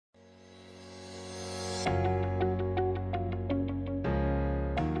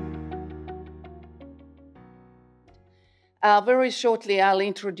Very shortly, I'll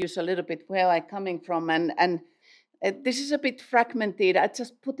introduce a little bit where I'm coming from, and this is a bit fragmented. I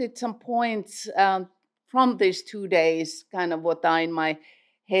just put it some points from these 2 days, kind of what are in my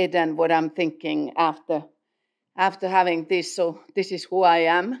head and what I'm thinking after having this. So this is who I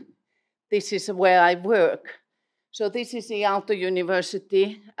am. This is where I work. So this is the AALTO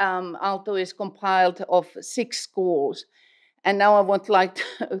University. AALTO is compiled of 6 schools. And now I would like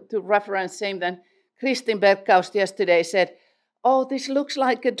to reference same than Kristin Bergkaust yesterday said, oh, this looks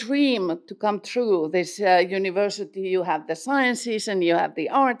like a dream to come true. This university, you have the sciences and you have the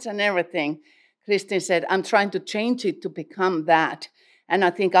arts and everything. Kristin said, I'm trying to change it to become that. And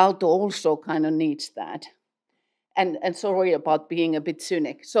I think AALTO also kind of needs that. And sorry about being a bit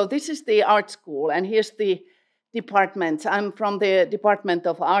cynic. So this is the art school, and here's the departments. I'm from the Department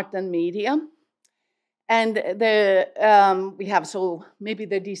of Art and Media. And we have, so maybe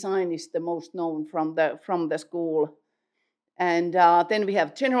the design is the most known from the school. And then we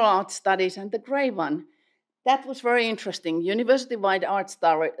have general art studies, and the gray one. That was very interesting, university-wide art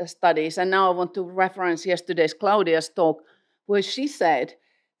studies. And now I want to reference yesterday's Claudia's talk, where she said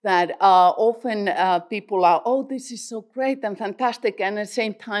that often people are, oh, this is so great and fantastic, and at the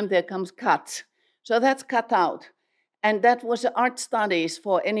same time there comes cuts. So that's cut out. And that was art studies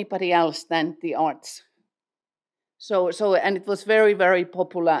for anybody else than the arts. And it was very, very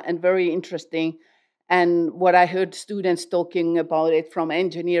popular and very interesting. And what I heard students talking about it from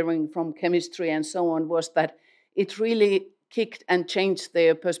engineering, from chemistry and so on, was that it really kicked and changed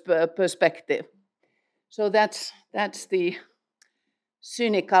their perspective. So that's the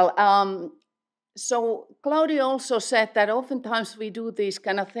cynical. So Claudia also said that oftentimes we do these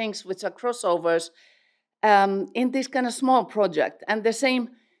kind of things which are crossovers in this kind of small project, and the same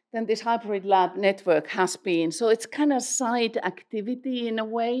than this hybrid lab network has been. So it's kind of side activity in a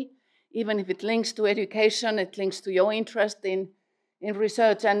way, even if it links to education, it links to your interest in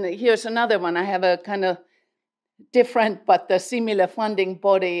research. And here's another one. I have a kind of different but a similar funding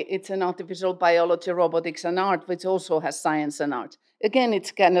body. It's an artificial biology, robotics, and art, which also has science and art. Again,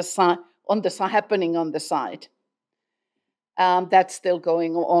 it's kind of happening on the side. That's still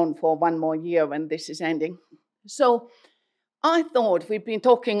going on for 1 more year when this is ending. So I thought we've been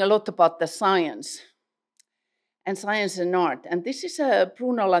talking a lot about the science and art. And this is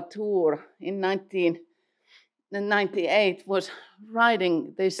Bruno Latour in 1998 was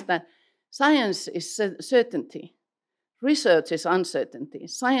writing this, that science is certainty. Research is uncertainty.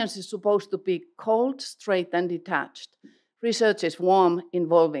 Science is supposed to be cold, straight, and detached. Research is warm,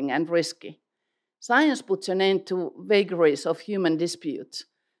 involving, and risky. Science puts an end to vagaries of human disputes.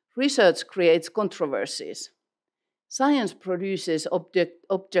 Research creates controversies. Science produces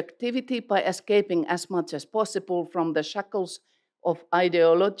objectivity by escaping as much as possible from the shackles of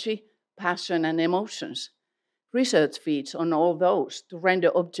ideology, passion, and emotions. Research feeds on all those to render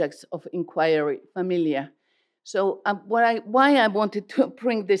objects of inquiry familiar. So why I wanted to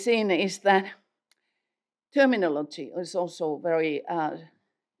bring this in is that terminology is also very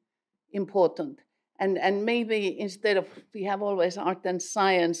important. And maybe instead of, we have always art and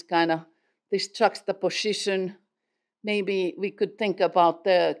science kind of this juxtaposition, maybe we could think about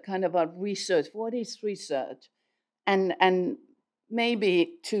the kind of a research. What is research? And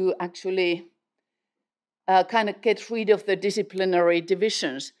maybe to actually kind of get rid of the disciplinary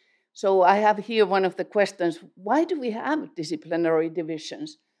divisions. So I have here one of the questions. Why do we have disciplinary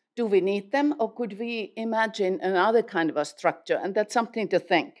divisions? Do we need them, or could we imagine another kind of a structure? And that's something to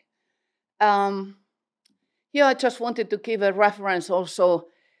think. Here I just wanted to give a reference also.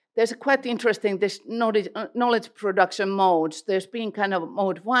 There's quite interesting, this knowledge production modes. There's been kind of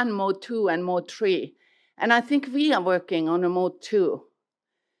mode 1, mode 2, and mode 3. And I think we are working on a mode 2.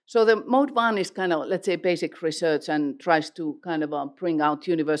 So the mode 1 is kind of, let's say, basic research and tries to kind of bring out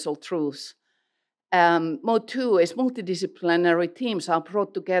universal truths. Mode 2 is multidisciplinary teams are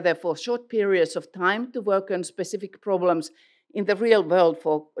brought together for short periods of time to work on specific problems in the real world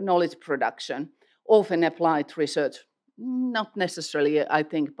for knowledge production, often applied research. Not necessarily, I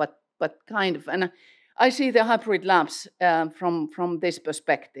think, but kind of. And I see the hybrid labs from this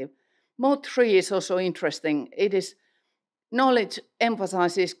perspective. Mode 3 is also interesting. It is knowledge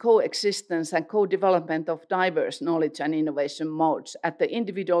emphasizes coexistence and co-development of diverse knowledge and innovation modes at the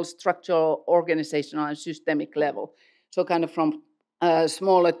individual, structural, organizational, and systemic level. So kind of from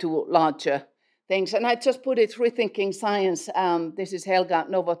smaller to larger things. And I just put it, Rethinking Science. This is Helga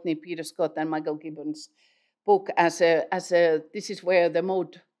Novotny, Peter Scott, and Michael Gibbons' book as this is where the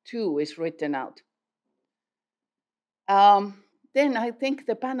mode 2 is written out. then I think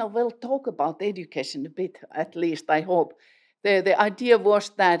the panel will talk about education a bit, at least I hope. The idea was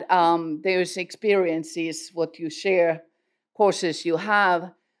that there's experiences, what you share, courses you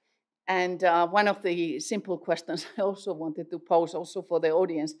have, and one of the simple questions I also wanted to pose also for the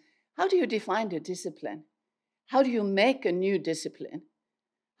audience, how do you define a discipline? How do you make a new discipline?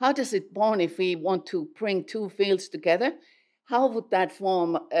 How does it born if we want to bring two fields together? How would that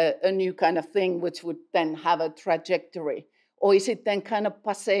form a new kind of thing which would then have a trajectory? Or is it then kind of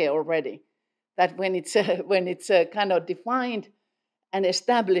passé already? That when it's kind of defined and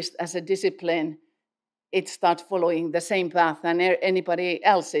established as a discipline, it starts following the same path than anybody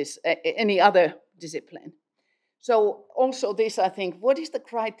else's, any other discipline. So also this, I think, what is the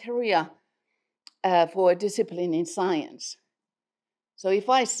criteria for a discipline in science? So if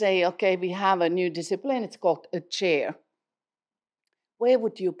I say, okay, we have a new discipline, it's called a chair. Where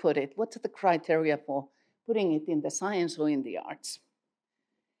would you put it? What's the criteria for putting it in the science or in the arts?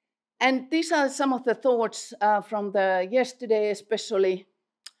 And these are some of the thoughts from the yesterday, especially.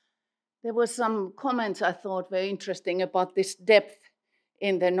 There were some comments I thought were interesting about this depth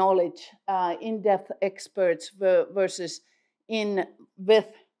in the knowledge, in-depth experts versus in-with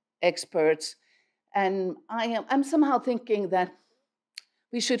experts. And I'm somehow thinking that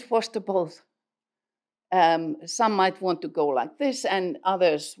we should foster both. Some might want to go like this, and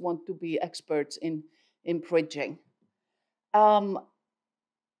others want to be experts in bridging.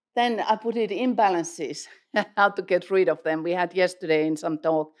 Then I put it imbalances, how to get rid of them. We had yesterday in some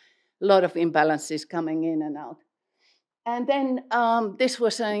talk, a lot of imbalances coming in and out. And then this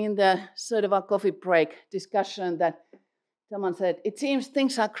was in the sort of a coffee break discussion that someone said, it seems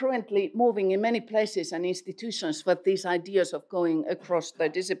things are currently moving in many places and institutions with these ideas of going across the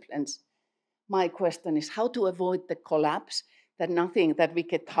disciplines. My question is how to avoid the collapse, that we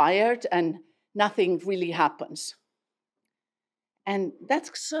get tired and nothing really happens. And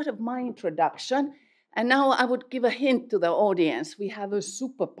that's sort of my introduction. And now I would give a hint to the audience. We have a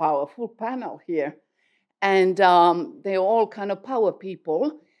super powerful panel here. And they're all kind of power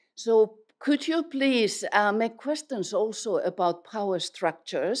people. So could you please make questions also about power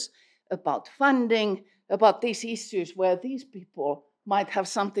structures, about funding, about these issues where these people might have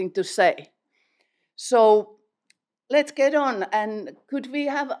something to say? So let's get on. And could we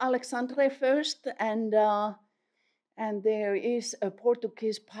have Alexandre first? And there is a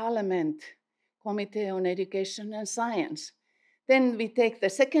Portuguese Parliament Committee on Education and Science. Then we take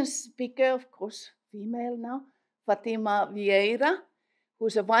the second speaker, of course, female now, Fátima Vieira,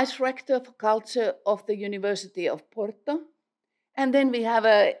 who's a Vice-Rector for Culture of the University of Porto. And then we have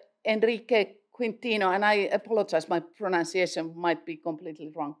Henrique Quintino, and I apologize, my pronunciation might be completely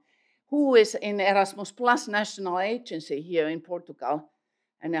wrong, who is in Erasmus Plus National Agency here in Portugal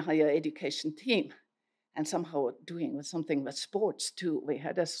and a higher education team, and somehow doing something with sports too. We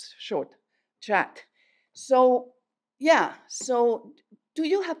had a short chat. So, yeah, so do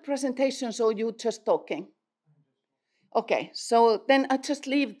you have presentations or you just talking? Okay, so then I just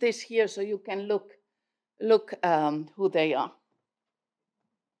leave this here so you can look who they are.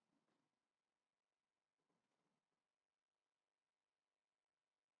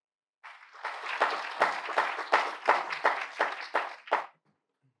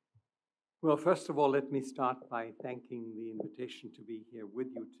 Well, first of all, let me start by thanking the invitation to be here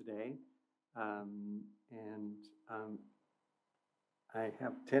with you today. I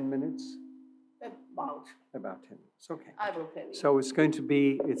have 10 minutes. About 10 minutes. Okay. I will tell you. So it's going to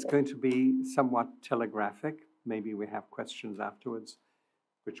be somewhat telegraphic. Maybe we have questions afterwards,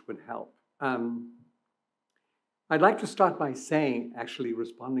 which would help. I'd like to start by saying, actually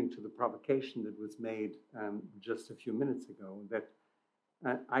responding to the provocation that was made just a few minutes ago, that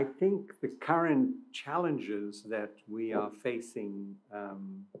I think the current challenges that we are facing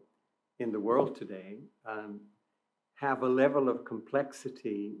in the world today have a level of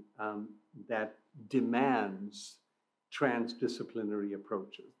complexity that demands transdisciplinary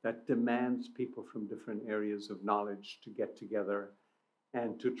approaches, that demands people from different areas of knowledge to get together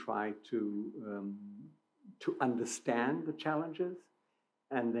and to try to understand the challenges,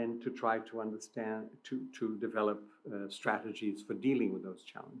 and then to try to understand, to develop strategies for dealing with those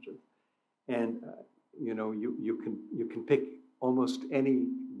challenges. And you know, you can pick almost any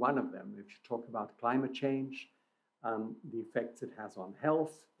one of them. If you talk about climate change, the effects it has on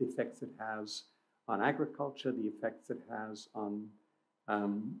health, the effects it has on agriculture, the effects it has on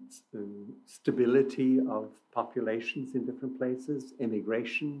stability of populations in different places,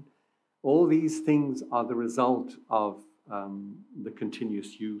 immigration. All these things are the result of the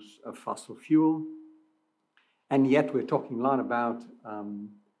continuous use of fossil fuel. And yet we're talking a lot about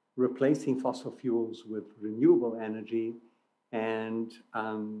replacing fossil fuels with renewable energy. And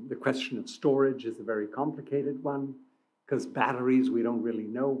the question of storage is a very complicated one, because batteries, we don't really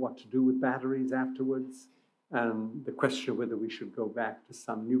know what to do with batteries afterwards. The question of whether we should go back to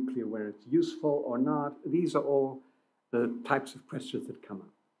some nuclear where it's useful or not, these are all the types of questions that come up.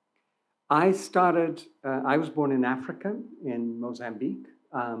 I was born in Africa, in Mozambique.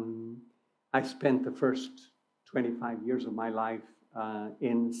 I spent the first 25 years of my life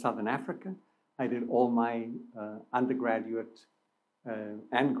in Southern Africa. I did all my undergraduate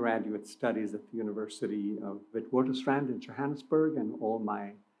and graduate studies at the University of Witwatersrand in Johannesburg, and all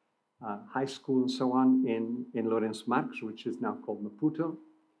my high school and so on in Lourenço Marques, which is now called Maputo.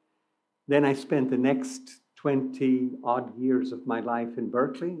 Then I spent the next 20 odd years of my life in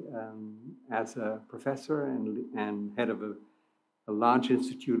Berkeley as a professor and head of a large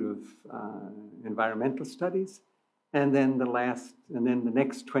institute of environmental studies. And then the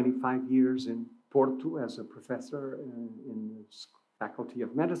next 25 years in Porto as a professor in the Faculty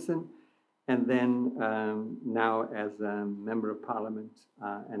of Medicine, and then now as a member of Parliament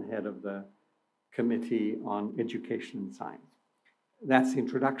and head of the Committee on Education and Science. That's the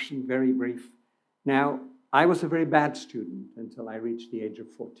introduction, very brief. Now, I was a very bad student until I reached the age of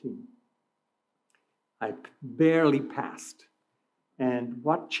 14. I barely passed. And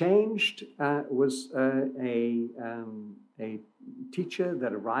what changed was a teacher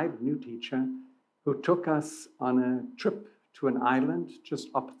that arrived, a new teacher, who took us on a trip to an island just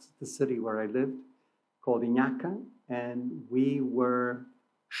opposite the city where I lived, called Inhaca, and we were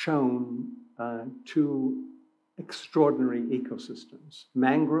shown two extraordinary ecosystems,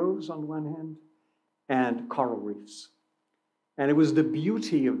 mangroves on one hand, and coral reefs. And it was the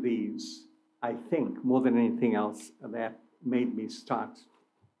beauty of these, I think, more than anything else, that made me start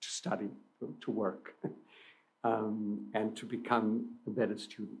to study, to work, and to become a better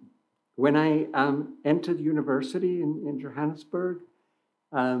student. When I entered university in Johannesburg,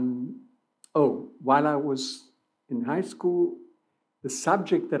 while I was in high school, the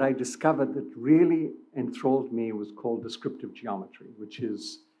subject that I discovered that really enthralled me was called descriptive geometry, which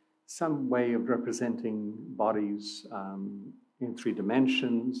is some way of representing bodies in 3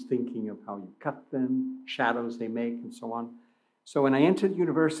 dimensions, thinking of how you cut them, shadows they make, and so on. So when I entered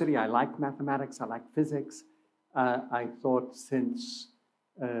university, I liked mathematics, I liked physics. I thought, since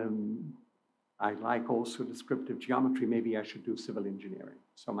I like also descriptive geometry, maybe I should do civil engineering.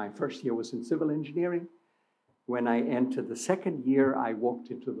 So my first year was in civil engineering. When I entered the second year, I walked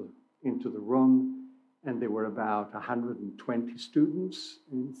into the room, and there were about 120 students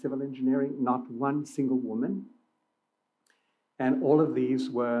in civil engineering, not one single woman. And all of these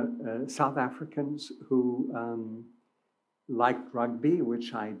were South Africans who liked rugby,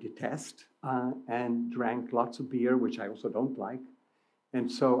 which I detest, and drank lots of beer, which I also don't like. And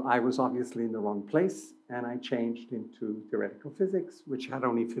so I was obviously in the wrong place, and I changed into theoretical physics, which had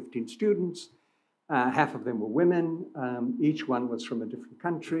only 15 students. Half of them were women. Each one was from a different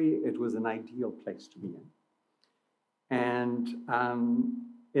country. It was an ideal place to be in. And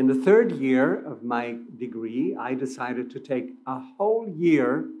in the third year of my degree, I decided to take a whole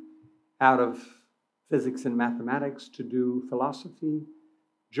year out of physics and mathematics to do philosophy,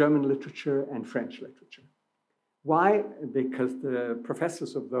 German literature, and French literature. Why? Because the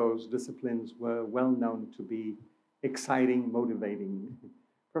professors of those disciplines were well known to be exciting, motivating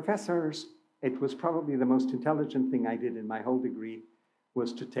professors. It was probably the most intelligent thing I did in my whole degree,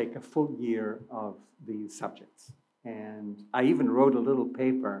 was to take a full year of these subjects. And I even wrote a little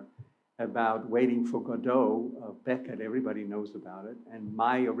paper about Waiting for Godot of Beckett. Everybody knows about it. And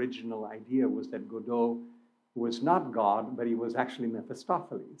my original idea was that Godot was not God, but he was actually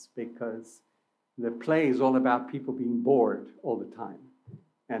Mephistopheles, because the play is all about people being bored all the time.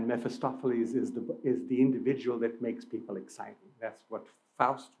 And Mephistopheles is the individual that makes people exciting. That's what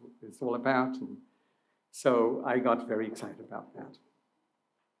Faust is all about. And so I got very excited about that.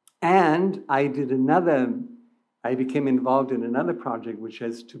 And I became involved in another project, which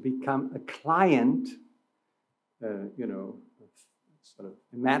is to become a client, sort of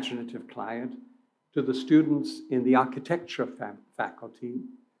imaginative client, to the students in the architecture faculty,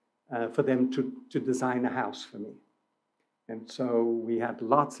 for them to design a house for me. And so we had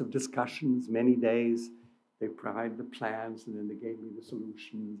lots of discussions, many days. They provided the plans, and then they gave me the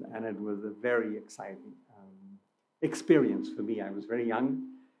solutions, and it was a very exciting experience for me. I was very young,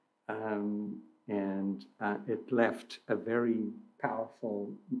 and it left a very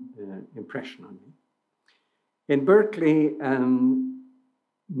powerful impression on me. In Berkeley,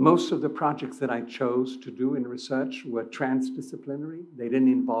 most of the projects that I chose to do in research were transdisciplinary. They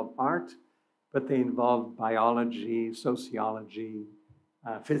didn't involve art, but they involved biology, sociology,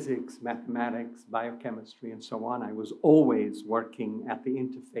 physics, mathematics, biochemistry, and so on. I was always working at the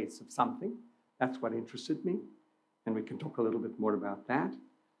interface of something. That's what interested me, and we can talk a little bit more about that.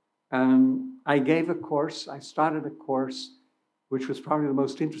 I gave a course, I started a course which was probably the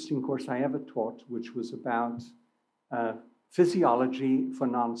most interesting course I ever taught, which was about physiology for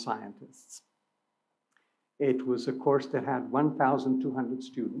non-scientists. It was a course that had 1,200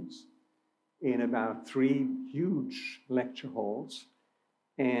 students in about 3 huge lecture halls.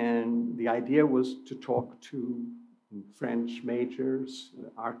 And the idea was to talk to French majors,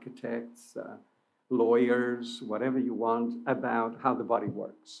 architects, lawyers, whatever you want, about how the body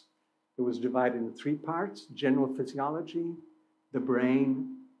works. It was divided into 3 parts: general physiology, the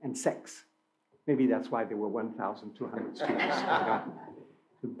brain, and sex. Maybe that's why there were 1,200 students.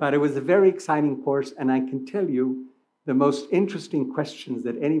 But it was a very exciting course, and I can tell you the most interesting questions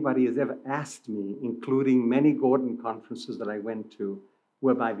that anybody has ever asked me, including many Gordon conferences that I went to,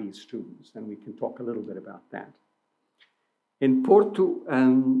 were by these students, and we can talk a little bit about that. In Porto,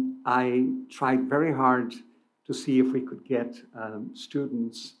 I tried very hard to see if we could get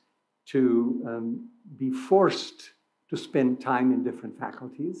students to be forced to spend time in different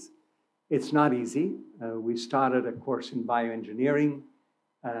faculties. It's not easy. We started a course in bioengineering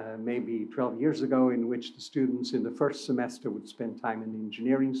maybe 12 years ago, in which the students in the first semester would spend time in the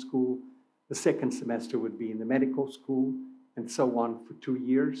engineering school, the second semester would be in the medical school, and so on for 2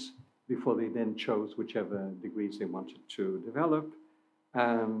 years before they then chose whichever degrees they wanted to develop.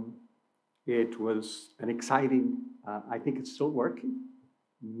 It was an exciting, I think it's still working,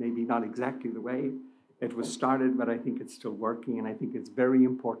 maybe not exactly the way it was started, but I think it's still working, and I think it's very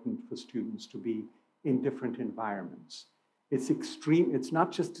important for students to be in different environments. It's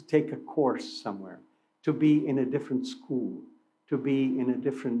not just to take a course somewhere, to be in a different school, to be in a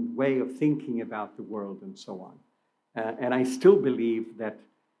different way of thinking about the world and so on. And I still believe that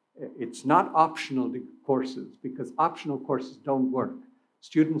it's not optional courses, because optional courses don't work.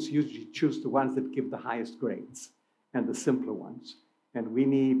 Students usually choose the ones that give the highest grades and the simpler ones. And we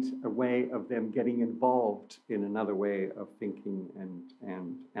need a way of them getting involved in another way of thinking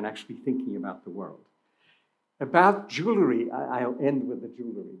and actually thinking about the world. About jewelry, I'll end with the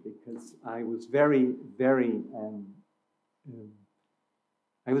jewelry, because I was very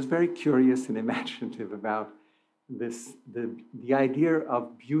curious and imaginative about this, the idea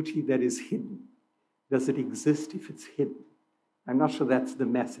of beauty that is hidden. Does it exist if it's hidden? I'm not sure that's the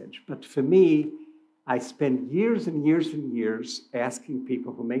message, but for me, I spend years and years and years asking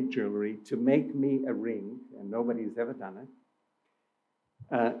people who make jewelry to make me a ring, and nobody's ever done it,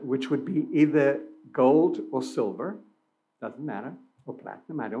 which would be either gold or silver, doesn't matter, or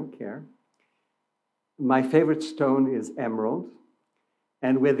platinum, I don't care. My favorite stone is emerald,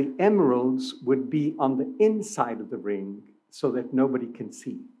 and where the emeralds would be on the inside of the ring so that nobody can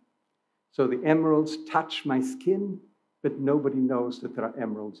see. So the emeralds touch my skin, but nobody knows that there are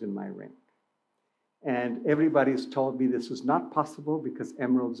emeralds in my ring. And everybody's told me this is not possible because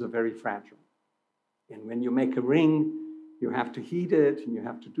emeralds are very fragile. And when you make a ring, you have to heat it and you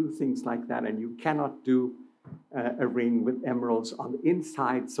have to do things like that. And you cannot do a ring with emeralds on the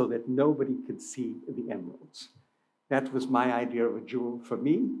inside so that nobody can see the emeralds. That was my idea of a jewel for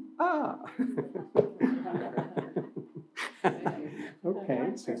me.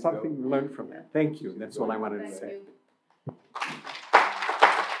 Okay, so something to learn from that. Thank you. That's all I wanted to say.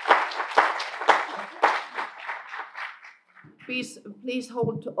 Please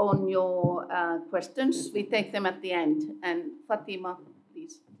hold on your questions. We take them at the end. And Fátima,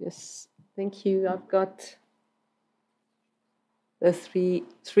 please. Yes, thank you. I've got the three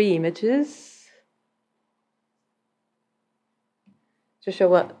images.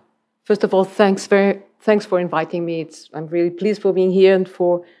 Joshua, first of all, thanks for inviting me. I'm really pleased for being here and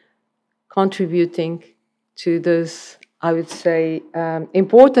for contributing to this, I would say,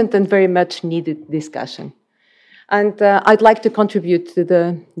 important and very much needed discussion. And I'd like to contribute to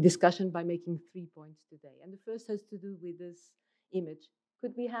the discussion by making 3 points today. And the first has to do with this image.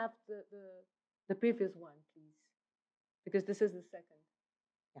 Could we have the previous one, please? Because this is the second.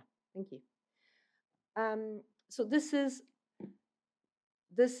 Yeah, thank you. So this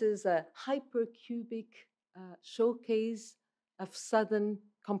is a hypercubic showcase of sudden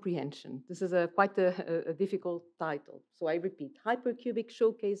comprehension. This is quite a difficult title. So I repeat, hypercubic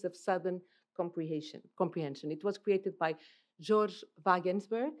showcase of sudden comprehension. It was created by George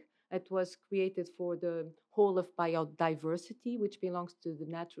Wagensberg. It was created for the Hall of Biodiversity, which belongs to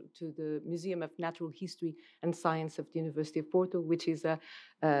the Museum of Natural History and Science of the University of Porto, which is a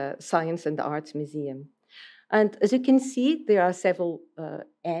science and arts museum. And as you can see, there are several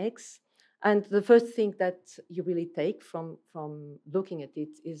eggs. And the first thing that you really take from looking at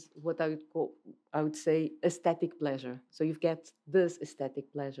it is what I would say, aesthetic pleasure. So you get this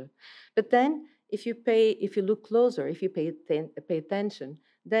aesthetic pleasure. But then if you look closer, if you pay attention,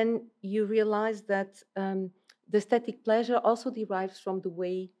 then you realize that the aesthetic pleasure also derives from the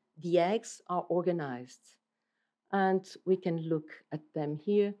way the eggs are organized. And we can look at them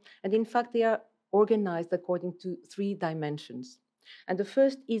here. And in fact, they are organized according to 3 dimensions. And the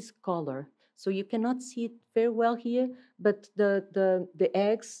first is color. So you cannot see it very well here, but the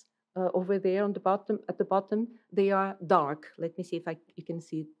eggs over there on the bottom, at the bottom, they are dark. Let me see if you can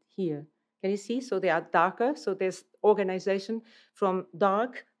see it here. Can you see? So they are darker. So there's organization from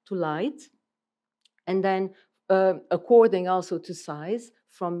dark to light. And then according also to size,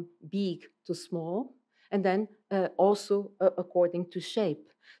 from big to small. And then also according to shape.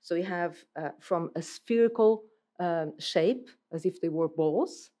 So you have from a spherical shape, as if they were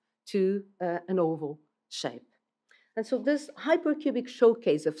balls, to an oval shape. And so this hypercubic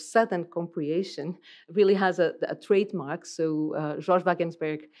showcase of sudden comprehension really has a trademark. So George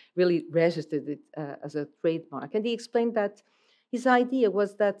Wagensberg really registered it as a trademark. And he explained that his idea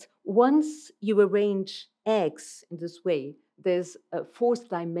was that once you arrange eggs in this way, there's a 4th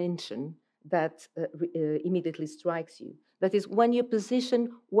dimension that immediately strikes you. That is, when you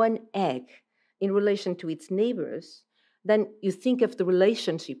position one egg in relation to its neighbors, then you think of the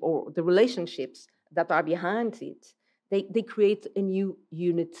relationship or the relationships that are behind it. They create a new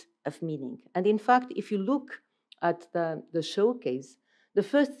unit of meaning. And in fact, if you look at the showcase, the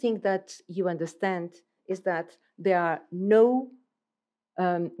first thing that you understand is that there are no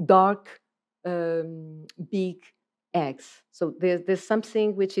dark, big eggs. So there's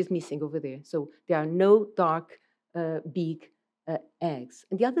something which is missing over there. So there are no dark, big eggs.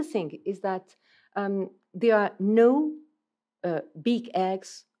 And the other thing is that there are no big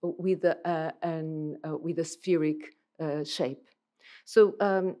eggs with a spheric shape.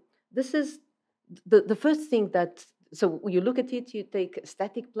 So this is the first thing that, so you look at it, you take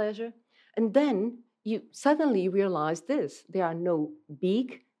aesthetic pleasure, and then you suddenly realize this: there are no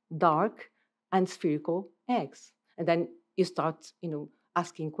big, dark, and spherical eggs. And then you start,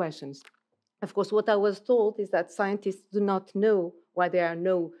 asking questions. Of course, what I was told is that scientists do not know why there are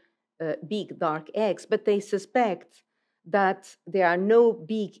no big, dark eggs, but they suspect that there are no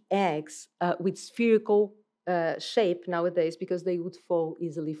big eggs with spherical shape nowadays because they would fall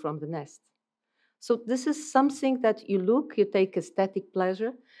easily from the nest. So this is something that you take aesthetic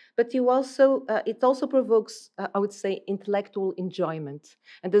pleasure, but you also, it also provokes, I would say, intellectual enjoyment.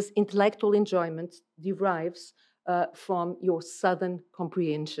 And this intellectual enjoyment derives from your sudden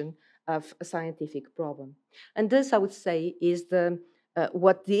comprehension of a scientific problem. And this, I would say, is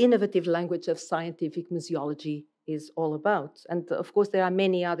what the innovative language of scientific museology is all about. And of course, there are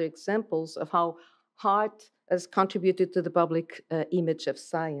many other examples of how art has contributed to the public image of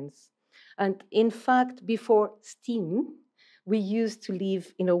science. And in fact, before STEAM, we used to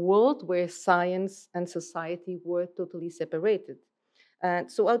live in a world where science and society were totally separated.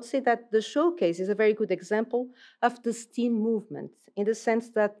 And so I would say that the showcase is a very good example of the STEAM movement, in the sense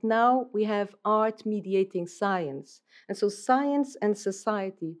that now we have art mediating science. And so science and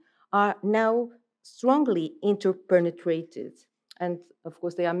society are now strongly interpenetrated. And of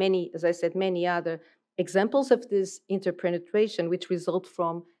course, there are many, as I said, many other examples of this interpenetration which result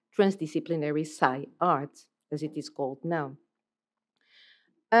from transdisciplinary sci-art, as it is called now.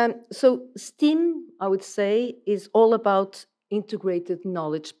 So STEAM, I would say, is all about integrated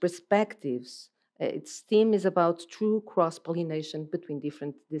knowledge perspectives. STEAM is about true cross-pollination between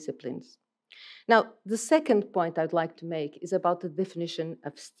different disciplines. Now, the second point I'd like to make is about the definition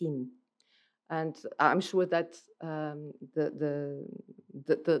of STEAM. And I'm sure that the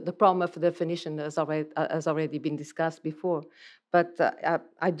problem of definition has already been discussed before. But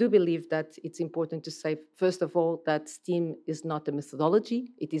I do believe that it's important to say, first of all, that STEAM is not a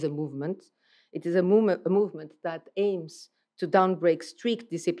methodology, it is a movement. It is a movement that aims to downbreak strict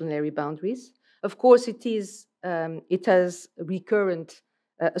disciplinary boundaries. Of course, it has recurrent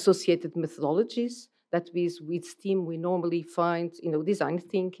associated methodologies. That is, with STEAM, we normally find, design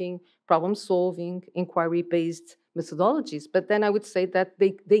thinking, problem solving, inquiry-based methodologies. But then I would say that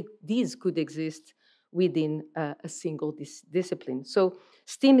these could exist within a single discipline. So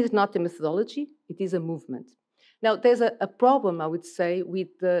STEAM is not a methodology, it is a movement. Now, there's a problem, I would say, with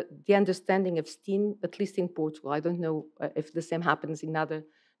the understanding of STEAM, at least in Portugal. I don't know if the same happens in other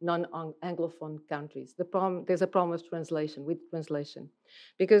non-Anglophone countries. There's a problem with translation.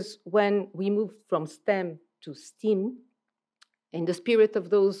 Because when we moved from STEM to STEAM, in the spirit of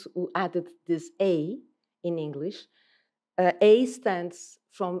those who added this A in English, A stands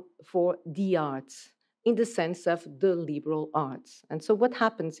for the arts, in the sense of the liberal arts. And so what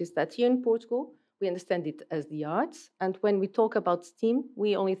happens is that here in Portugal, we understand it as the arts. And when we talk about STEAM,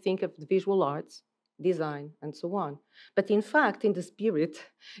 we only think of the visual arts, design, and so on. But in fact, in the spirit,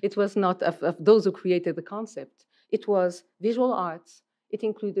 it was not of those who created the concept. It was visual arts. It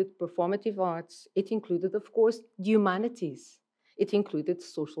included performative arts. It included, of course, the humanities. It included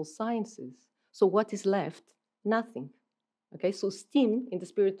social sciences. So what is left? Nothing. Okay, so STEAM, in the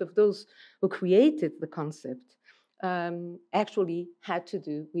spirit of those who created the concept, actually had to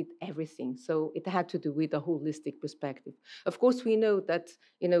do with everything. So it had to do with a holistic perspective. Of course, we know that,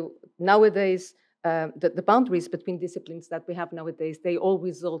 nowadays, the boundaries between disciplines that we have nowadays, they all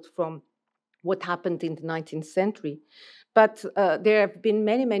result from what happened in the 19th century. But there have been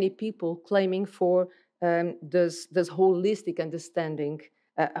many, many people claiming for this holistic understanding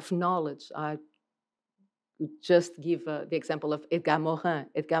of knowledge. I just give the example of Edgar Morin.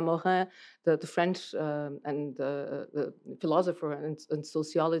 Edgar Morin, the French and the philosopher and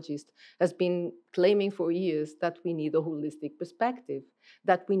sociologist, has been claiming for years that we need a holistic perspective,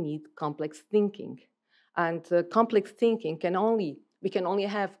 that we need complex thinking. And complex thinking we can only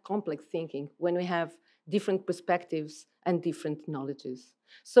have complex thinking when we have different perspectives and different knowledges.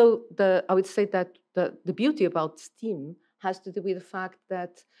 So I would say that the beauty about STEAM has to do with the fact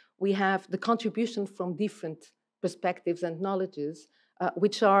that we have the contribution from different perspectives and knowledges,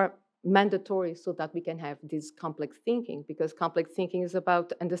 which are mandatory so that we can have this complex thinking, because complex thinking is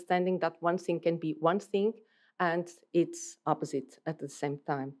about understanding that one thing can be one thing and its opposite at the same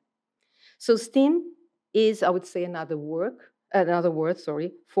time. So STEAM is, I would say, another word,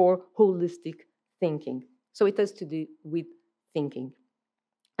 for holistic thinking. So it has to do with thinking.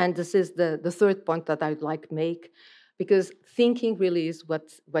 And this is the third point that I'd like to make, because thinking really is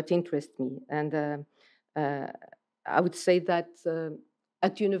what interests me. And I would say that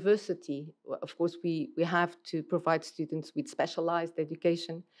at university, of course, we have to provide students with specialized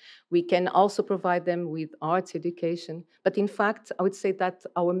education. We can also provide them with arts education. But in fact, I would say that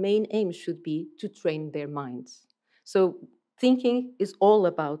our main aim should be to train their minds. So thinking is all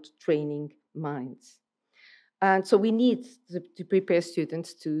about training minds. And so we need to prepare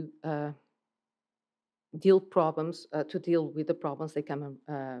students to deal with the problems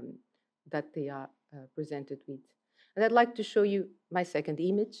that they are presented with. And I'd like to show you my second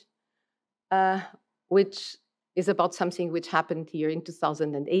image, which is about something which happened here in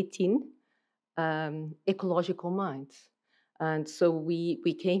 2018, ecological minds. And so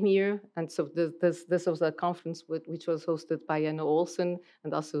we came here, and so this was a conference which was hosted by Anna Olsen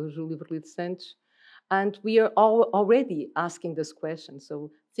and also Julie Verliet-Sanch. And we are already asking this question.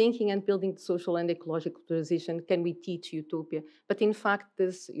 So thinking and building social and ecological transition, can we teach utopia? But in fact,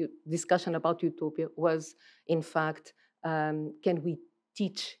 this discussion about utopia was, in fact, can we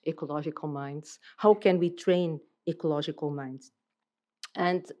teach ecological minds? How can we train ecological minds?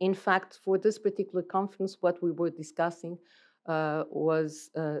 And in fact, for this particular conference, what we were discussing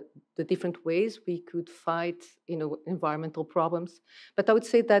was the different ways we could fight, environmental problems. But I would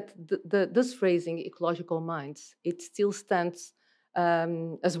say that this phrasing, ecological minds, it still stands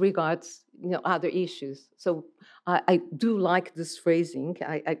as regards, other issues. So I do like this phrasing.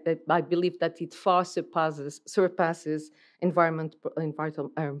 I believe that it far surpasses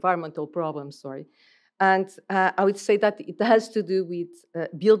environmental problems. Sorry. And I would say that it has to do with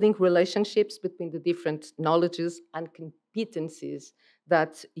building relationships between the different knowledges and competencies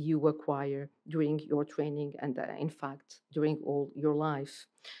that you acquire during your training and, in fact, during all your life.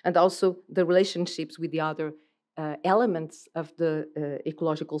 And also the relationships with the other elements of the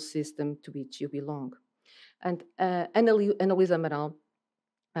ecological system to which you belong. And Annalisa Amaral,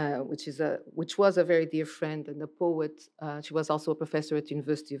 which was a very dear friend and a poet, she was also a professor at the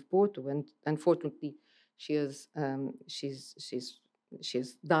University of Porto, and unfortunately, she's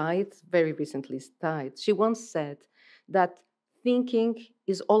died, very recently died. She once said that thinking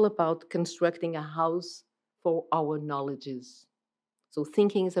is all about constructing a house for our knowledges. So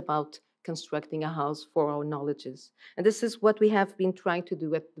thinking is about constructing a house for our knowledges. And this is what we have been trying to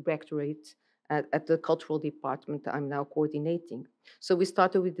do at the Rectorate, at the cultural department I'm now coordinating. So we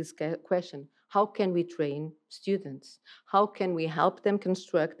started with this question: how can we train students? How can we help them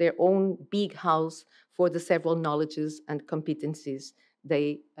construct their own big house for the several knowledges and competencies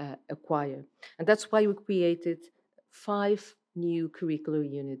they acquire? And that's why we created 5 new curricular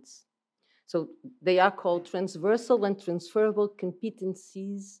units. So they are called transversal and transferable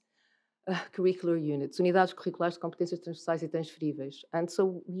competencies curricular units, unidades curriculares de competências transversais e transferíveis. And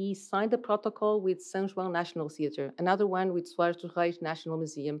so we signed a protocol with São João National Theatre, another one with Soares dos Reis National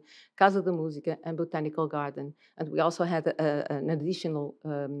Museum, Casa da Música, and Botanical Garden. And we also had an additional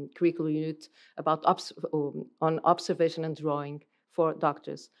curricular unit about on observation and drawing for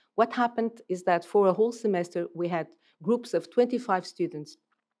doctors. What happened is that for a whole semester, we had groups of 25 students.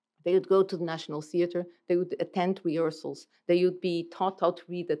 They would go to the National Theatre, they would attend rehearsals, they would be taught how to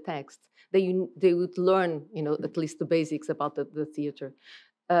read the text, they would learn, at least the basics about the theatre.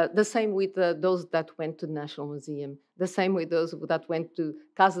 The same with those that went to the National Museum. The same with those that went to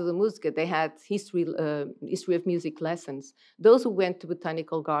Casa da Música. They had history of music lessons. Those who went to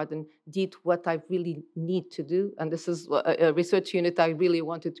Botanical Garden did what I really need to do. And this is a research unit I really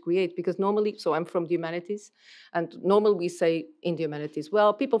wanted to create, because normally, so I'm from the humanities, and normally we say in the humanities,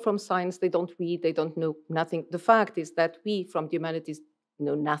 well, people from science, they don't read, they don't know nothing. The fact is that we from the humanities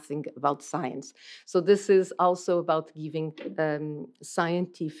know nothing about science. So this is also about giving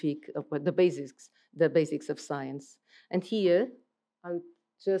scientific, the basics of science. And here, I would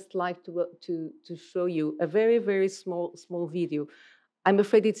just like to show you a very, very small video. I'm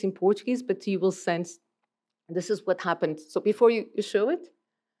afraid it's in Portuguese, but you will sense this is what happened. So before you show it,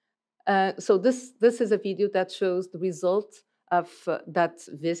 so this is a video that shows the result of that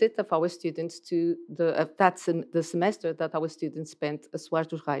visit of our students to the semester that our students spent at Soares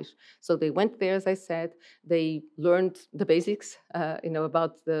dos Reis. So they went there, as I said, they learned the basics,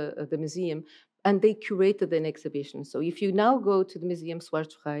 about the museum, and they curated an exhibition. So if you now go to the Museum Soares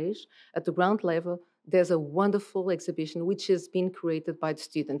dos Reis, at the ground level, there's a wonderful exhibition which has been created by the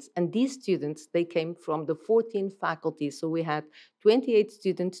students. And these students, they came from the 14 faculties. So we had 28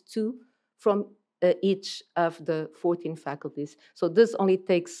 students, 2 from each of the 14 faculties. So this only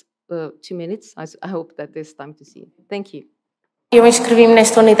takes 2 minutes. I hope that there's time to see it. Thank you. Eu inscrevi-me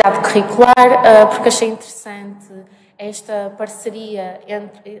nesta unidade curricular porque achei interessante esta parceria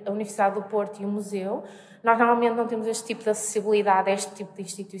entre a Universidade do Porto e o museu. Nós normalmente não temos este tipo de acessibilidade a este tipo de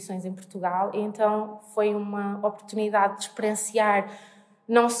instituições em Portugal, e então foi uma oportunidade de experienciar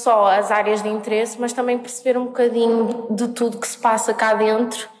não só as áreas de interesse, mas também perceber um bocadinho de tudo que se passa cá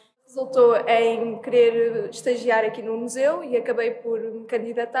dentro. Resultou em querer estagiar aqui no museu e acabei por me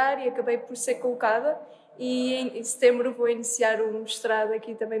candidatar e acabei por ser colocada, e em setembro vou iniciar um mestrado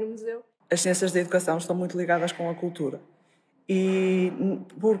aqui também no museu. As ciências da educação estão muito ligadas com a cultura e,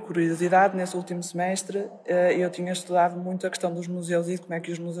 por curiosidade, nesse último semestre eu tinha estudado muito a questão dos museus e de como é que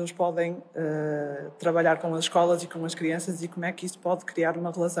os museus podem trabalhar com as escolas e com as crianças, e como é que isso pode criar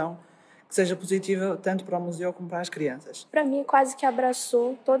uma relação que seja positiva tanto para o museu como para as crianças. Para mim, quase que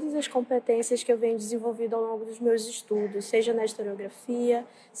abraçou todas as competências que eu venho desenvolvendo ao longo dos meus estudos, seja na historiografia,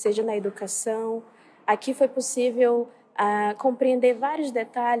 seja na educação. Aqui foi possível compreender vários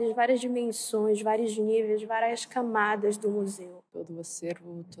detalhes, várias dimensões, vários níveis, várias camadas do museu. Todo o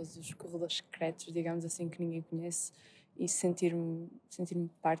acervo, todos os corredores secretos, digamos assim, que ninguém conhece, e sentir-me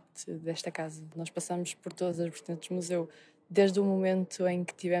parte desta casa. Nós passamos por todas as vertentes do museu, desde o momento em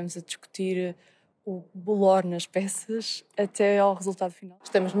que tivemos a discutir o bolor nas peças até ao resultado final.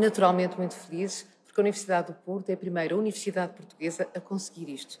 Estamos naturalmente muito felizes, porque a Universidade do Porto é a primeira universidade portuguesa a conseguir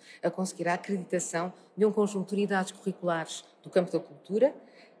isto, a conseguir a acreditação de um conjunto de unidades curriculares do campo da cultura,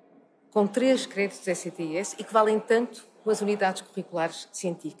 com 3 créditos STS e que valem tanto como as unidades curriculares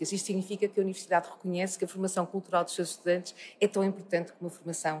científicas. Isto significa que a Universidade reconhece que a formação cultural dos seus estudantes é tão importante como a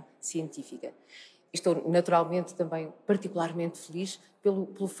formação científica. Estou naturalmente também particularmente feliz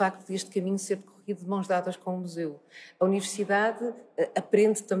pelo facto deste caminho ser percorrido de mãos dadas com o museu. A universidade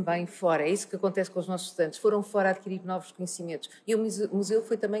aprende também fora, é isso que acontece com os nossos estudantes, foram fora adquirir novos conhecimentos, e o museu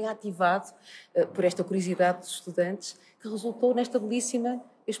foi também ativado por esta curiosidade dos estudantes, que resultou nesta belíssima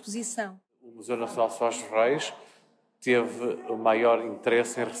exposição. O Museu Nacional de Soares dos Reis teve o maior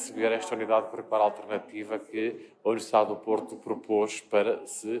interesse em receber esta unidade curricular alternativa que a Universidade do Porto propôs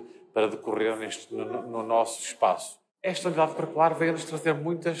para decorrer no nosso espaço. Esta unidade curricular veio-nos trazer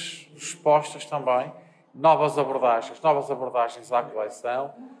muitas respostas também, novas abordagens à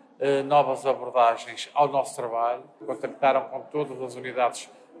coleção, novas abordagens ao nosso trabalho, contactaram com todas as unidades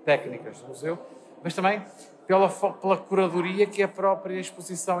técnicas do museu, mas também pela curadoria que a própria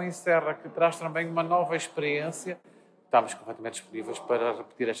exposição encerra, que traz também uma nova experiência. Estamos completamente disponíveis para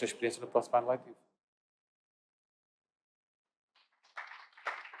repetir esta experiência no próximo ano letivo.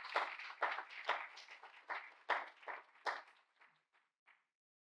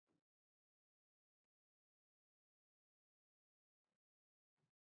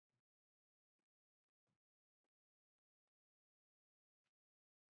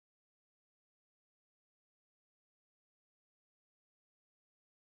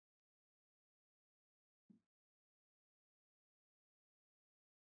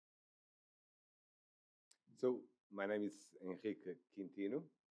 So my name is Henrique Quintino.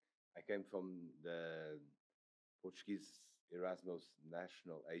 I came from the Portuguese Erasmus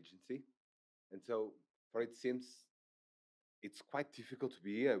National Agency. And so for it seems it's quite difficult to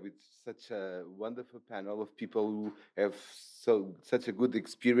be here with such a wonderful panel of people who have such a good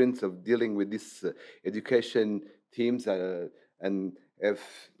experience of dealing with these education teams and have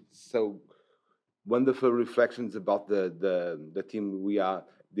so wonderful reflections about the team we are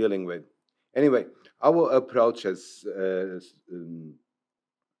dealing with. Anyway, our approach as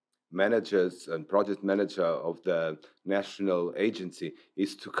managers and project manager of the national agency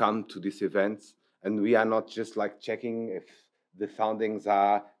is to come to these events, and we are not just like checking if the foundings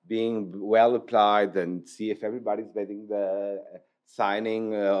are being well applied and see if everybody's getting the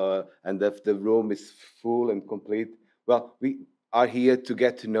signing and if the room is full and complete. Well, we are here to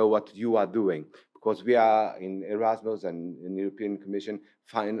get to know what you are doing, because we are in Erasmus and in the European Commission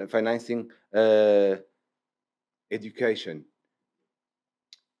financing education.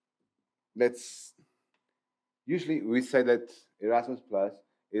 Usually we say that Erasmus Plus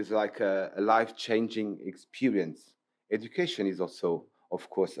is like a life-changing experience. Education is also, of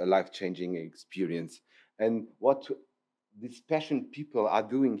course, a life-changing experience. And what these passionate people are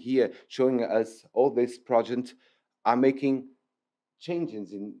doing here, showing us all these projects, are making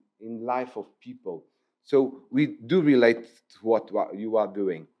changes in life of people. So we do relate to what you are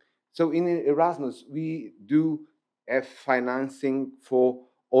doing. So in Erasmus, we do have financing for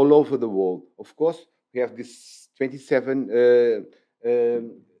all over the world. Of course, we have these 27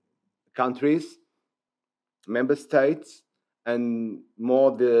 countries, member states, and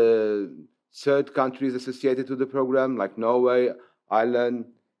more the third countries associated to the program, like Norway, Ireland,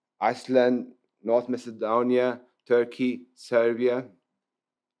 Iceland, North Macedonia, Turkey, Serbia.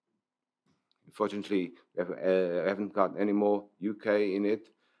 Unfortunately, we haven't got any more UK in it.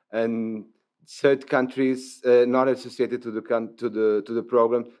 And third countries not associated to the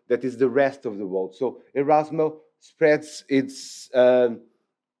program, that is the rest of the world. So Erasmus spreads its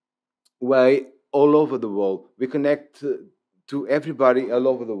way all over the world. We connect to everybody all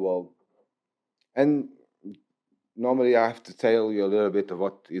over the world. And normally I have to tell you a little bit of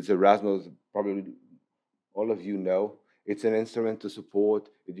what is Erasmus. Probably all of you know. It's an instrument to support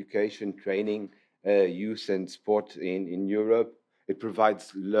education, training, youth and sport in Europe. It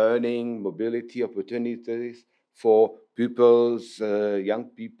provides learning, mobility opportunities for pupils,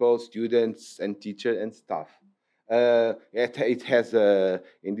 young people, students, and teachers and staff. It has,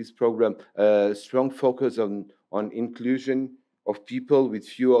 in this program, a strong focus on inclusion of people with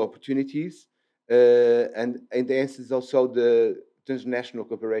fewer opportunities, and enhances also the international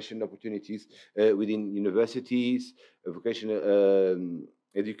cooperation opportunities within universities, vocational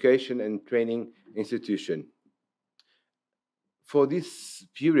education and training institutions. For this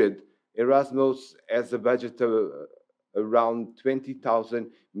period, Erasmus has a budget of around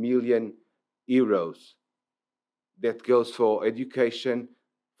 20,000 million euros that goes for education,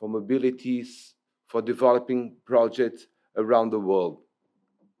 for mobilities, for developing projects around the world.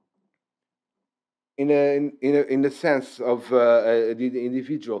 In the sense of the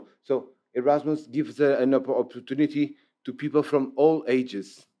individual. So Erasmus gives an opportunity to people from all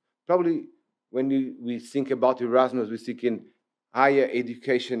ages. Probably when we think about Erasmus, we think in higher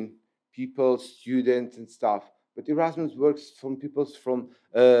education people, students and staff. But Erasmus works from people from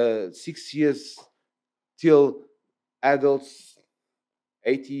 6 years till adults,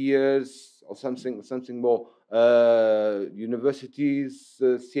 80 years or something more. Universities,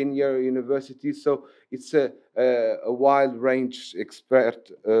 senior universities. So it's a wide range expert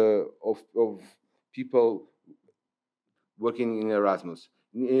of people working in Erasmus.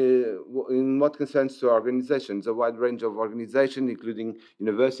 In what concerns to organizations, a wide range of organizations, including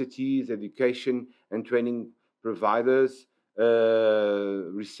universities, education and training providers,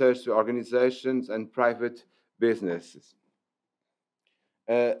 research organizations, and private businesses.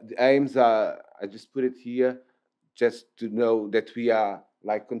 The aims are, I just put it here, just to know that we are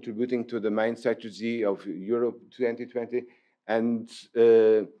like contributing to the main strategy of Europe 2020, and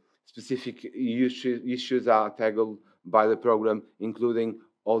specific issues are tackled by the program, including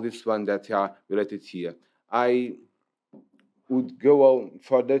all these ones that are related here. I would go on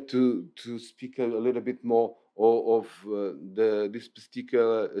further to speak a little bit more of this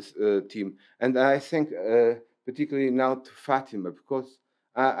particular team. And I think particularly now to Fátima, because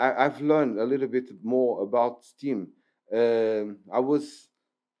I've learned a little bit more about STEAM. I was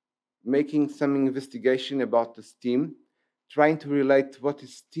making some investigation about the STEAM, trying to relate what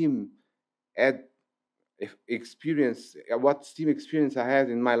is STEAM experience, what STEAM experience I had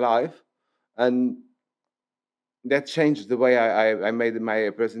in my life, and that changed the way I made my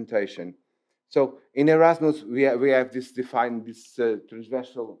presentation. So in Erasmus, we have this defined, this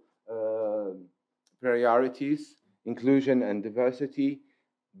transversal priorities: inclusion and diversity,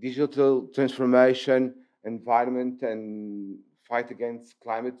 digital transformation, environment and fight against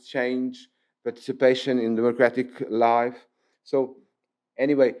climate change, participation in democratic life. So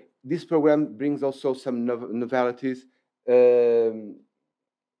anyway, this program brings also some novelties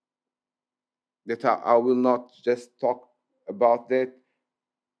that I will not just talk about that,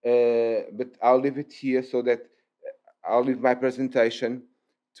 but I'll leave it here so that I'll leave my presentation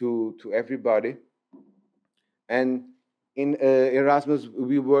to everybody. And in Erasmus,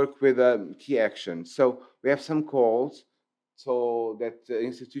 we work with key actions. So we have some calls so that the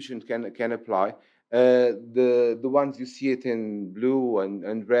institution can apply. The ones you see it in blue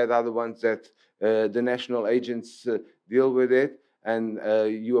and red are the ones that the national agents deal with it, and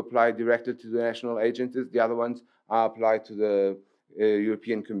you apply directly to the national agencies. The other ones are applied to the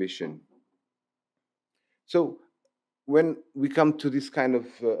European Commission. So when we come to this kind of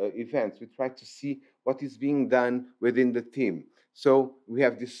events, we try to see what is being done within the team. So we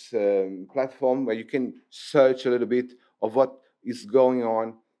have this platform where you can search a little bit of what is going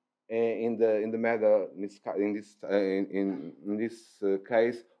on in the matter in this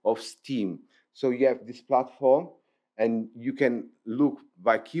case of STEAM. So you have this platform, and you can look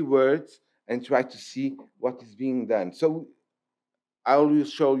by keywords and try to see what is being done. So I will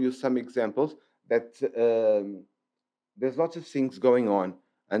show you some examples that there's lots of things going on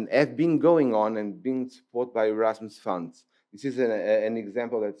and have been going on and being supported by Erasmus funds. This is an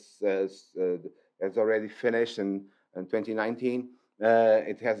example that's already finished in 2019.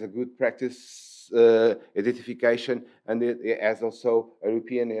 It has a good practice identification, and it has also a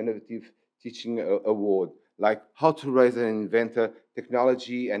European Innovative Teaching Award, like how to raise an inventor,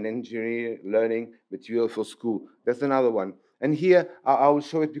 technology and engineering learning material for school. That's another one. And here I will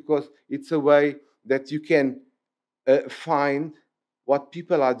show it because it's a way that you can find what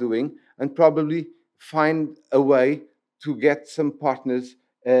people are doing and probably find a way to get some partners.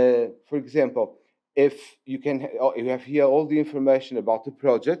 For example, if you have here all the information about the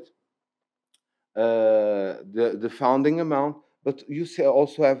project, the funding amount, but you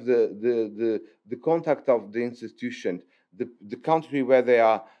also have the contact of the institution, the country where they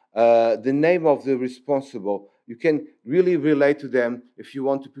are, the name of the responsible. You can really relate to them if you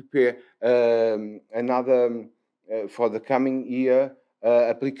want to prepare another for the coming year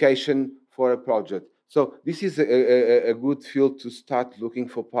application for a project. So this is a good field to start looking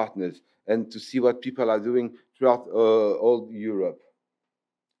for partners and to see what people are doing throughout all Europe.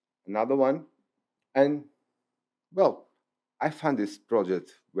 Another one, and well, I found this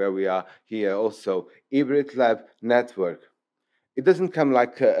project where we are here also, Hybrid Lab Network. It doesn't come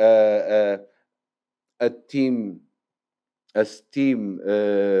like a STEAM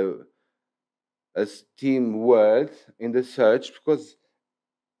word in the search, because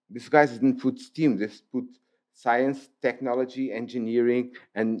these guys didn't put STEAM, they put science, technology, engineering,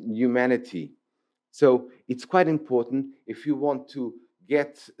 and humanity. So it's quite important if you want to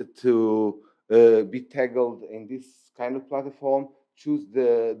get to be tagged in this kind of platform, choose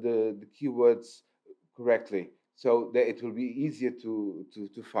the keywords correctly so that it will be easier to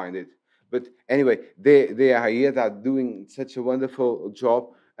find it. But anyway, they are here, they are doing such a wonderful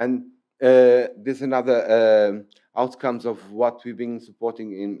job. And there's another outcomes of what we've been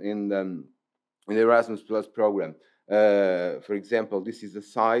supporting in the Erasmus Plus program. For example, this is a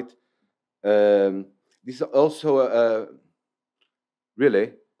site. This is also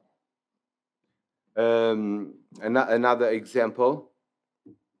really another example.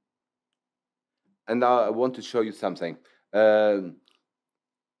 And now I want to show you something.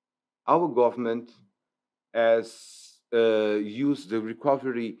 Our government has used the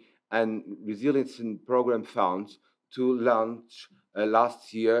recovery and resilience program funds to launch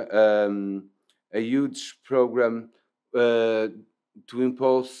last year a huge program to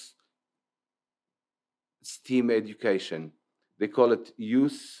impose STEAM education. They call it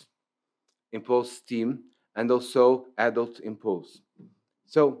Youth Impulse STEAM and also Adult Impulse.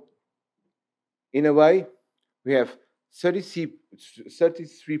 So in a way, we have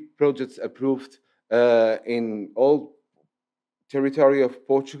 33 projects approved in all territory of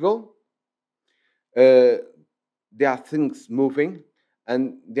Portugal. There are things moving,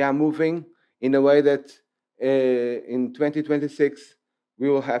 and they are moving in a way that in 2026 we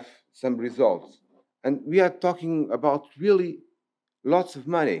will have some results. And we are talking about really lots of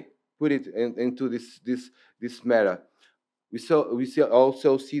money put it into this matter. We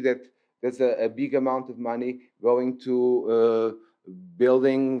also see that there's a big amount of money going to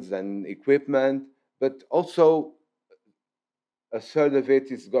buildings and equipment, but also a third of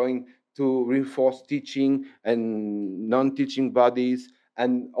it is going to reinforce teaching and non-teaching bodies,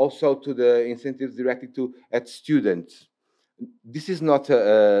 and also to the incentives directed at students. This is not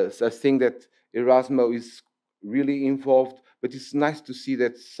a thing that Erasmus is really involved, but it's nice to see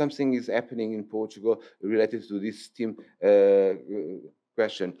that something is happening in Portugal related to this STEAM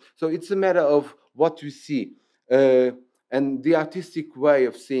question. So it's a matter of what we see and the artistic way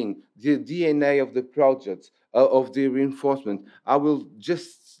of seeing, the DNA of the projects, of the reinforcement. I will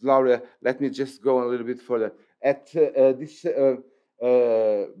just, Laura, let me just go a little bit further. At this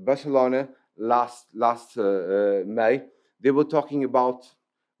Barcelona last May, they were talking about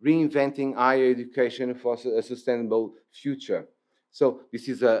reinventing higher education for a sustainable future. So this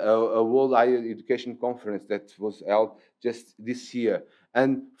is a World Higher Education Conference that was held just this year.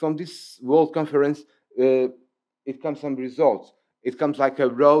 And from this World Conference, it comes some results. It comes like a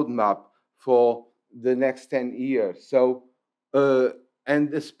roadmap for the next 10 years. So,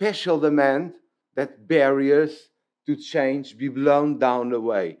 and a special demand that barriers to change be blown down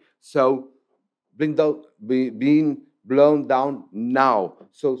away. So, being blown down now.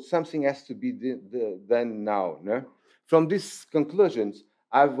 So something has to be done now. No? From these conclusions,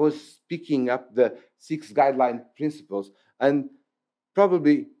 I was picking up the 6 guideline principles, and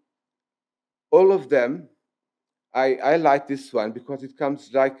probably all of them, I like this one because it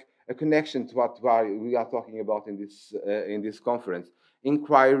comes like a connection to what we are talking about in this conference.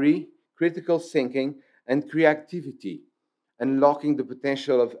 Inquiry, critical thinking, and creativity, unlocking the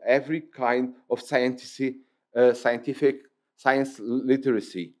potential of every kind of science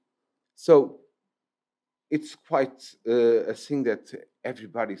literacy. So it's quite a thing that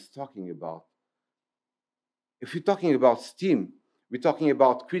everybody's talking about. If you're talking about STEAM, we're talking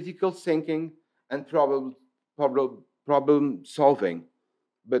about critical thinking and problem solving.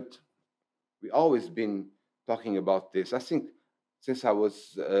 But we've always been talking about this. I think since I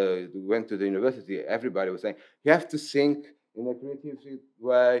went to the university, everybody was saying, you have to think in a creative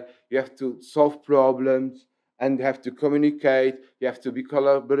way, you have to solve problems, and you have to communicate, you have to be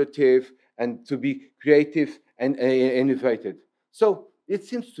collaborative, and to be creative and innovative. So it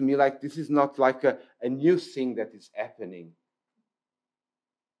seems to me like this is not like a new thing that is happening.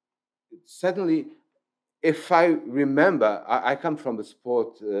 Suddenly, if I remember, I come from a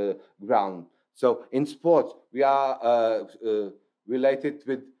sport ground. So in sport, we are related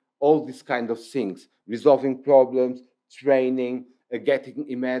with all these kind of things, resolving problems, training, getting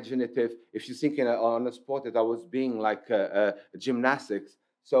imaginative. If you think on a sport that I was being like gymnastics,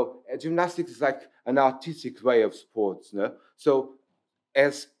 so gymnastics is like an artistic way of sports. No? So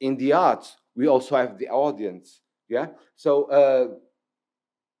as in the arts, we also have the audience. Yeah. So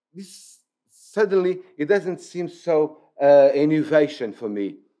this suddenly it doesn't seem so innovation for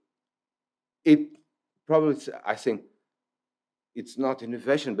me. It probably, I think, it's not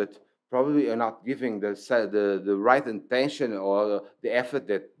innovation, but probably you're not giving the right intention or the effort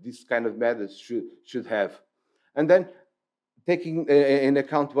that this kind of matters should have. And then taking in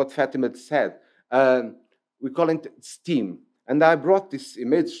account what Fátima said, we call it STEAM. And I brought this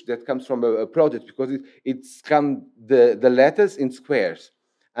image that comes from a project because it's come the letters in squares.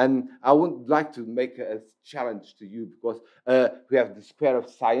 And I would like to make a challenge to you because we have the square of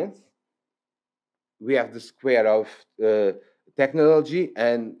science, we have the square of technology,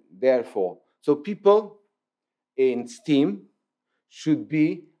 and therefore, so people in STEAM should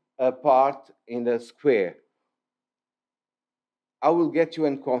be a part in the square. I will get you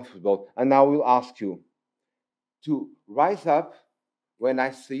uncomfortable, and I will ask you to rise up when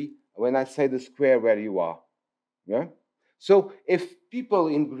I say the square where you are. Yeah. So if people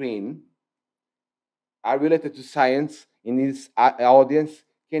in green are related to science in this audience,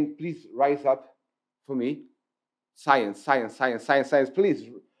 can please rise up for me? Science, science, science, science, science, please.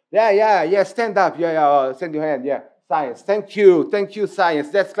 Yeah, stand up. Yeah, send your hand. Yeah, science. Thank you, science.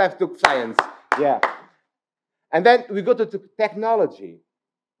 That's clap to science. Yeah. And then we go to technology.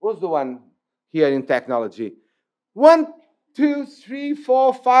 Who's the one here in technology? 1, 2, 3,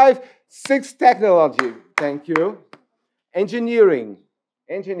 4, 5, 6 technology. Thank you. Engineering.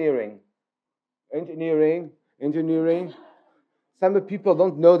 Some people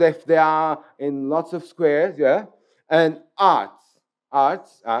don't know that they are in lots of squares, yeah. And arts,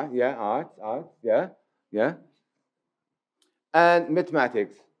 yeah. And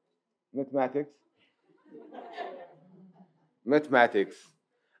mathematics.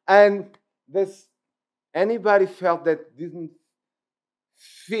 And does anybody felt that didn't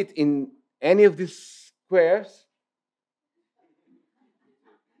fit in any of these squares?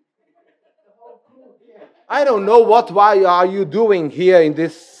 I don't know why are you doing here in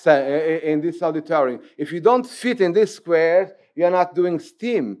this auditorium. If you don't fit in this square, you're not doing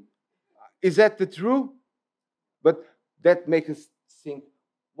STEAM. Is that the truth? But that makes us think,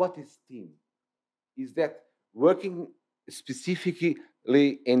 what is STEAM? Is that working specifically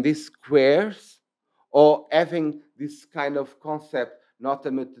in these squares, or having this kind of concept, not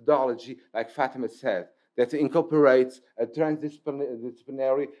a methodology, like Fátima said, that incorporates a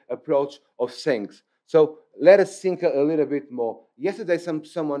transdisciplinary approach of things? So let us think a little bit more. Yesterday,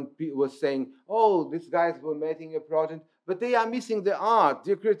 someone was saying, oh, these guys were making a project, but they are missing the art,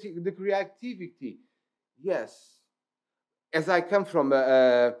 the creativity. Yes. As I come from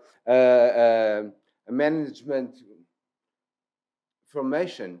a management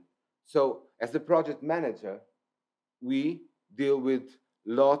formation, so as a project manager, we deal with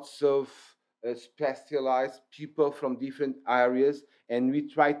lots of specialized people from different areas, and we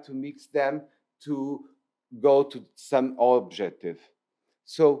try to mix them to go to some objective.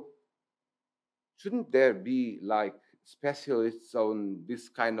 So shouldn't there be like specialists on this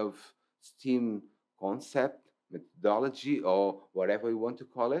kind of STEAM concept, methodology, or whatever you want to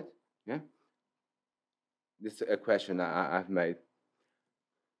call it? Yeah. This is a question I've made.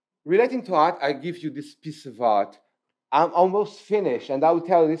 Relating to art, I give you this piece of art. I'm almost finished, and I will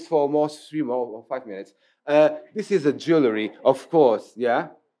tell this for almost 3 or 5 minutes. This is a jewelry, of course, yeah?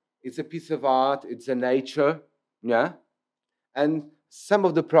 It's a piece of art, it's a nature, yeah? And some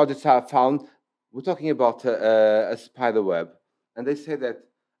of the projects I found, we're talking about a spider web. And they say that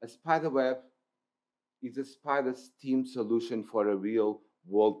a spider web is a spider's STEAM solution for a real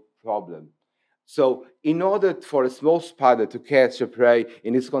world problem. So in order for a small spider to catch a prey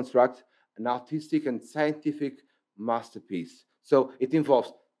in its construct, an artistic and scientific masterpiece. So it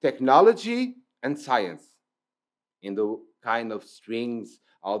involves technology and science in the kind of strings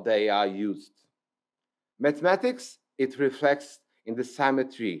how they are used. Mathematics, it reflects in the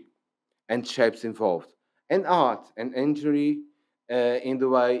symmetry and shapes involved. And art and engineering in the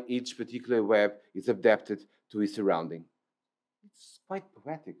way each particular web is adapted to its surrounding. It's quite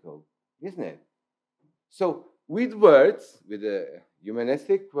poetical, isn't it? So with words, with a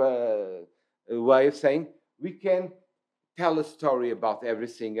humanistic way of saying, we can tell a story about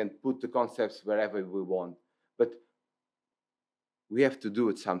everything and put the concepts wherever we want. But we have to do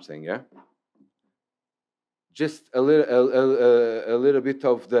it something, yeah? Just a little bit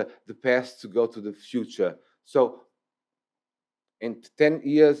of the past to go to the future. So in 10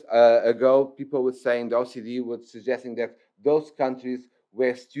 years ago, people were saying, the OECD was suggesting that those countries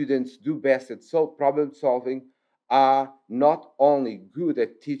where students do best at problem solving are not only good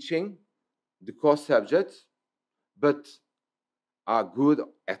at teaching the core subjects, but are good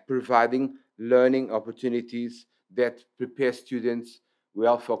at providing learning opportunities that prepare students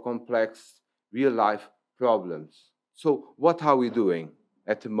well for complex real-life problems. So what are we doing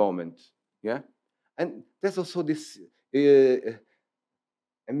at the moment? Yeah, and there's also this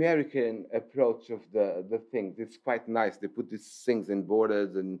American approach of the things. It's quite nice. They put these things in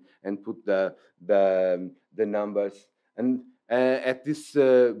borders and put the numbers. And at this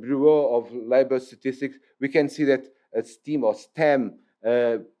Bureau of Labor Statistics, we can see that STEAM or STEM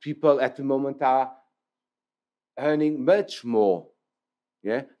people at the moment are earning much more.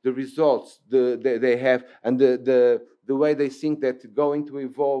 Yeah, the results they have, and the way they think that going to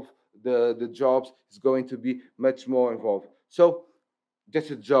evolve the jobs is going to be much more involved. So just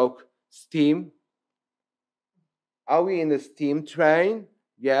a joke, STEAM. Are we in the STEAM train?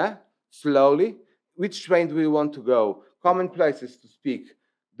 Yeah, slowly. Which train do we want to go? Common places to speak.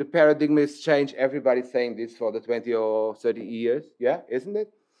 The paradigm is changed. Everybody's saying this for the 20 or 30 years. Yeah, isn't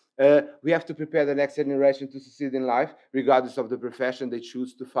it? We have to prepare the next generation to succeed in life, regardless of the profession they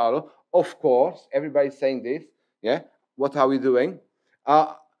choose to follow. Of course, everybody's saying this. Yeah, what are we doing?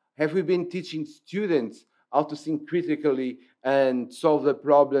 Have we been teaching students how to think critically and solve the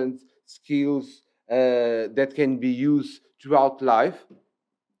problems, skills that can be used throughout life?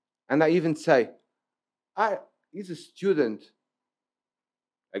 And I even say, is a student,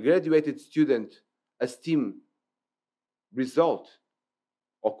 a graduated student, a STEAM result?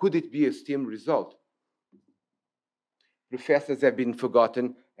 Or could it be a STEAM result? Professors have been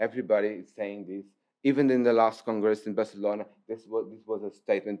forgotten. Everybody is saying this. Even in the last Congress in Barcelona, this was a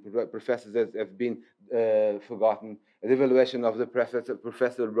statement. Professors have been forgotten. The evaluation of the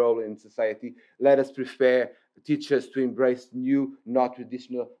professor role in society. Let us prepare teachers to embrace new, not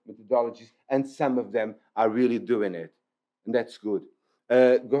traditional methodologies, and some of them are really doing it, and that's good.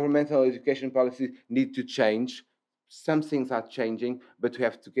 Governmental education policies need to change. Some things are changing, but we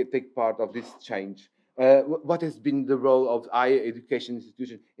have to take part of this change. What has been the role of higher education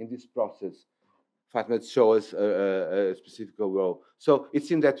institutions in this process? Fátima showed us a specific role. So it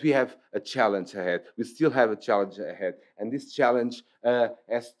seems that we have a challenge ahead. We still have a challenge ahead. And this challenge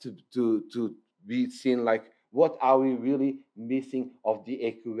has to be seen like, what are we really missing of the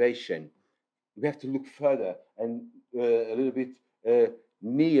equation? We have to look further and a little bit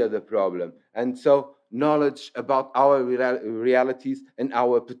near the problem. And so knowledge about our realities and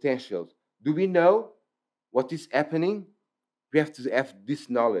our potentials. Do we know what is happening? We have to have this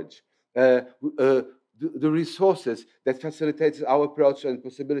knowledge. The resources that facilitate our approach and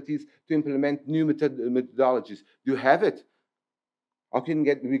possibilities to implement new methodologies. Do you have it? How can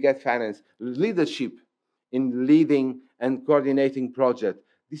we get finance? Leadership in leading and coordinating projects.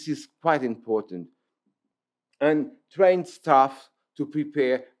 This is quite important. And trained staff to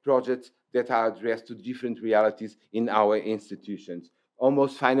prepare projects that are addressed to different realities in our institutions.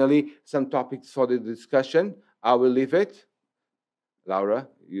 Almost finally, some topics for the discussion. I will leave it. Laura,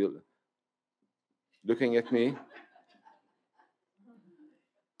 you're looking at me.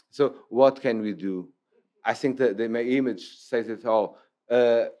 So what can we do? I think that my image says it all.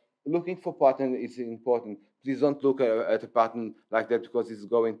 Looking for partner is important. Please don't look at a pattern like that, because it's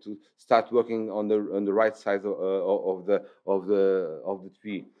going to start working on the right side of the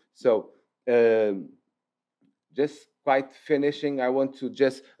tree. So just quite finishing, I want to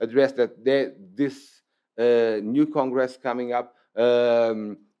just address that this new Congress coming up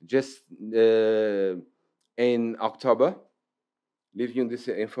just in October, leave you this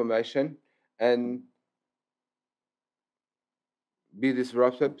information and be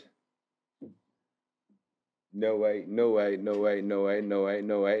disrupted. No way, no way, no way, no way, no way,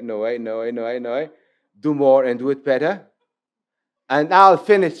 no way, no way, no way, no way, no way. Do more and do it better. And I'll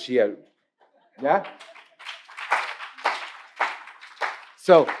finish here. Yeah?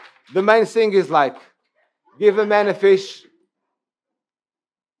 So the main thing is like, give a man a fish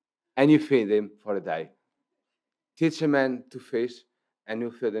and you feed him for a day. Teach a man to fish and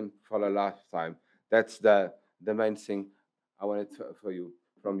you feed him for a lifetime. That's the main thing I wanted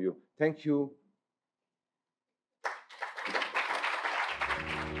from you. Thank you